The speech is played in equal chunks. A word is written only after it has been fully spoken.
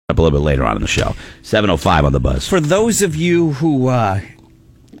up a little bit later on in the show. 7:05 on the Buzz. For those of you who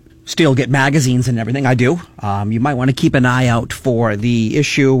still get magazines and everything, I do. You might want to keep an eye out for the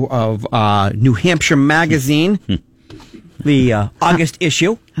issue of New Hampshire Magazine, the August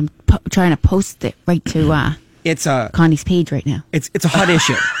issue. I'm trying to post it right to It's a Connie's page right now. It's a hot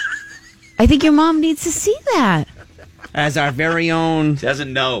issue. I think your mom needs to see that. As our very own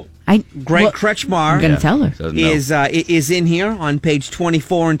Doesn't know. Greg Kretschmar I'm going to tell her. is in here on page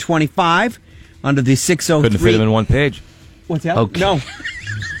 24 and 25 under the 603. Couldn't fit him in one page. What's that? Okay. No.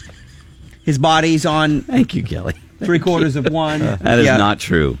 His body's on Thank you, Kelly. 3/4 of one. That is not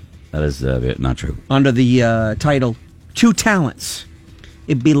true. That is not true. Under the title, Two Talents.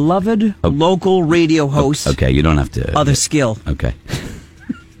 A beloved local radio host. Okay, you don't have to. Other skill. Okay.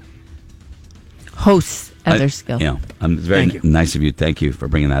 Hosts other skill. Yeah, it's very nice of you. Thank you for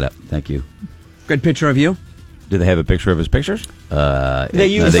bringing that up. Thank you. Good picture of you. Do they have a picture of his pictures?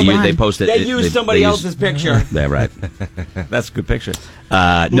 They posted. They used somebody else's picture. Yeah, right. That's a good picture.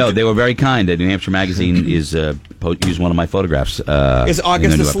 No, they were very kind. New Hampshire Magazine used one of my photographs. Is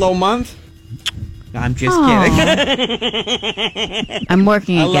August a slow month? I'm just kidding. I'm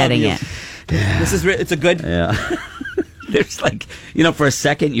working at getting it. This is it's a good. Yeah. There's like, for a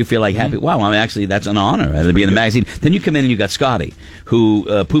second you feel like happy. Wow, actually, that's an honor to be in the magazine. Then you come in and you got Scotty,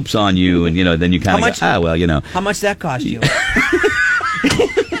 who poops on you, and then you kind of go, How much that cost you?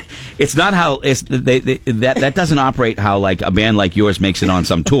 It's not how that doesn't operate how like a band like yours makes it on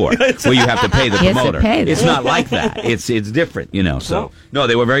some tour where you have to pay the promoter. It's not like that. It's different, So no,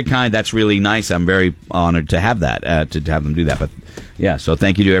 they were very kind. That's really nice. I'm very honored to have that to have them do that. But yeah, so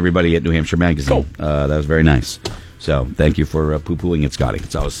thank you to everybody at New Hampshire Magazine. Cool. That was very nice. So thank you for poo-pooing it, Scotty.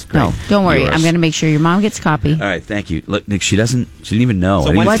 It's always great. No, don't worry. I'm going to make sure your mom gets a copy. All right, thank you. Look, Nick, she didn't even know. So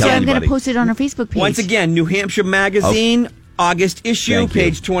I'm going to post it on her Facebook page. Once again, New Hampshire Magazine, August issue,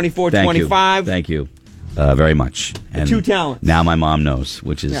 page 24, 25. Thank you very much. And Two Talents. Now my mom knows,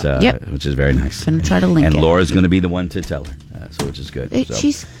 which is which is very nice. Going to try to link it. And Laura's going to be the one to tell her, so which is good.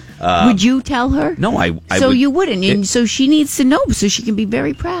 Would you tell her? No, I so would, you wouldn't, and so she needs to know, so she can be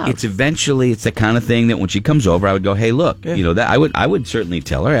very proud. It's the kind of thing that when she comes over, I would go, hey, look, that I would certainly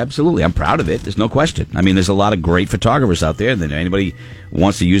tell her. Absolutely, I'm proud of it. There's no question. I mean, there's a lot of great photographers out there, and then anybody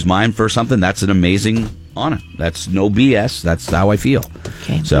wants to use mine for something, that's an amazing honor. That's no BS. That's how I feel.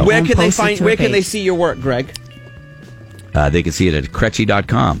 Okay. So where can they find? Where can they see your work, Greg? They can see it at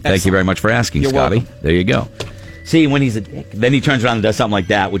Kretschy.com. Thank you very much for asking, Scotty. Welcome. There you go. See, when he's a dick, then he turns around and does something like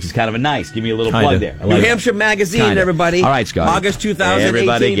that, which is kind of a nice. Give me a little plug there. New Hampshire Magazine, everybody. All right, Scotty. August 2018,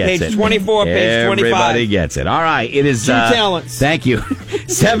 everybody gets page it. 24, page 25. Everybody gets it. All right, it is... Two Talents. Thank you.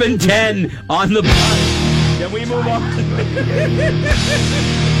 7:10 on the... Can we move on?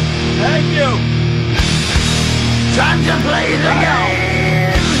 Thank you. Time to play the game.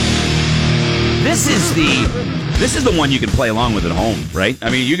 This is the one you can play along with at home, right? I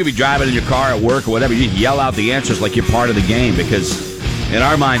mean, you could be driving in your car at work or whatever. You yell out the answers like you're part of the game because, in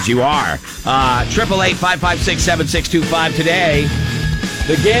our minds, you are. 888-556-7625 today.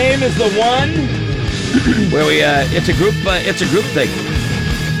 The game is the one where it's a group thing.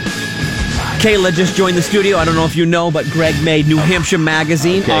 Kayla just joined the studio. I don't know if you know, but Greg made New Hampshire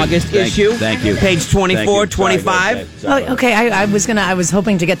Magazine, August issue. Thank you. Page 24, 25. Okay, I was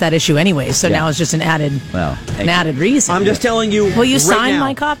hoping to get that issue anyway, so now it's just an added reason. I'm just telling you. Will you right sign now,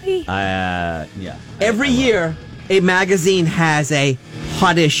 my copy? Yeah. Every year, a magazine has a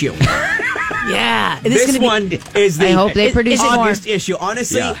hot issue. Yeah. This one is the I hope they produce August more. issue.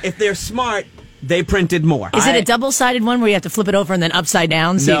 Honestly, if they're smart, they printed more. Is it a double-sided one where you have to flip it over and then upside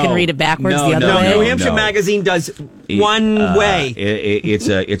down so you can read it backwards the other way? New Hampshire Magazine does one way.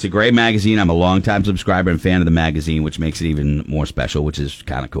 It's a great magazine. I'm a longtime subscriber and fan of the magazine, which makes it even more special, which is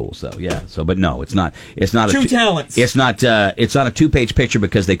kind of cool. So yeah. But no, it's not. Two Talents. It's not a 2-page picture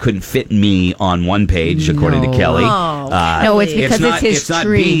because they couldn't fit me on one page, according to Kelly. No, it's because it's his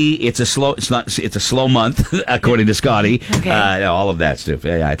tree. It's a slow month, according to Scotty. Okay. All of that stuff.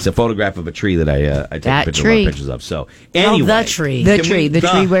 Yeah, it's a photograph of a tree that I take a lot of pictures of. So anyway, the tree. The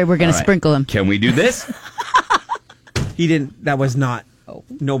tree where we're going to sprinkle him. Can we do this? He didn't. That was not. Oh,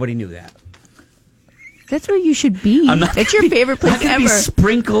 nobody knew that. That's where you should be. That's your favorite place ever. Be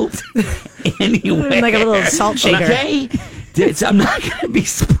sprinkled anywhere, like a little salt shaker. Okay, I'm not going to be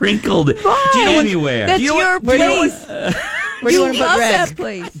sprinkled anywhere. That's your place. Where do you want to put Greg? That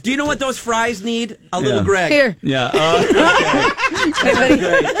place. Do you know what those fries need? A little Greg. Here. Yeah. Okay.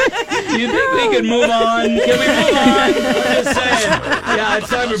 You think we can move on? Can we move on? I'm just saying. Yeah, it's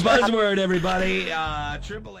time for Buzzword, everybody. 888.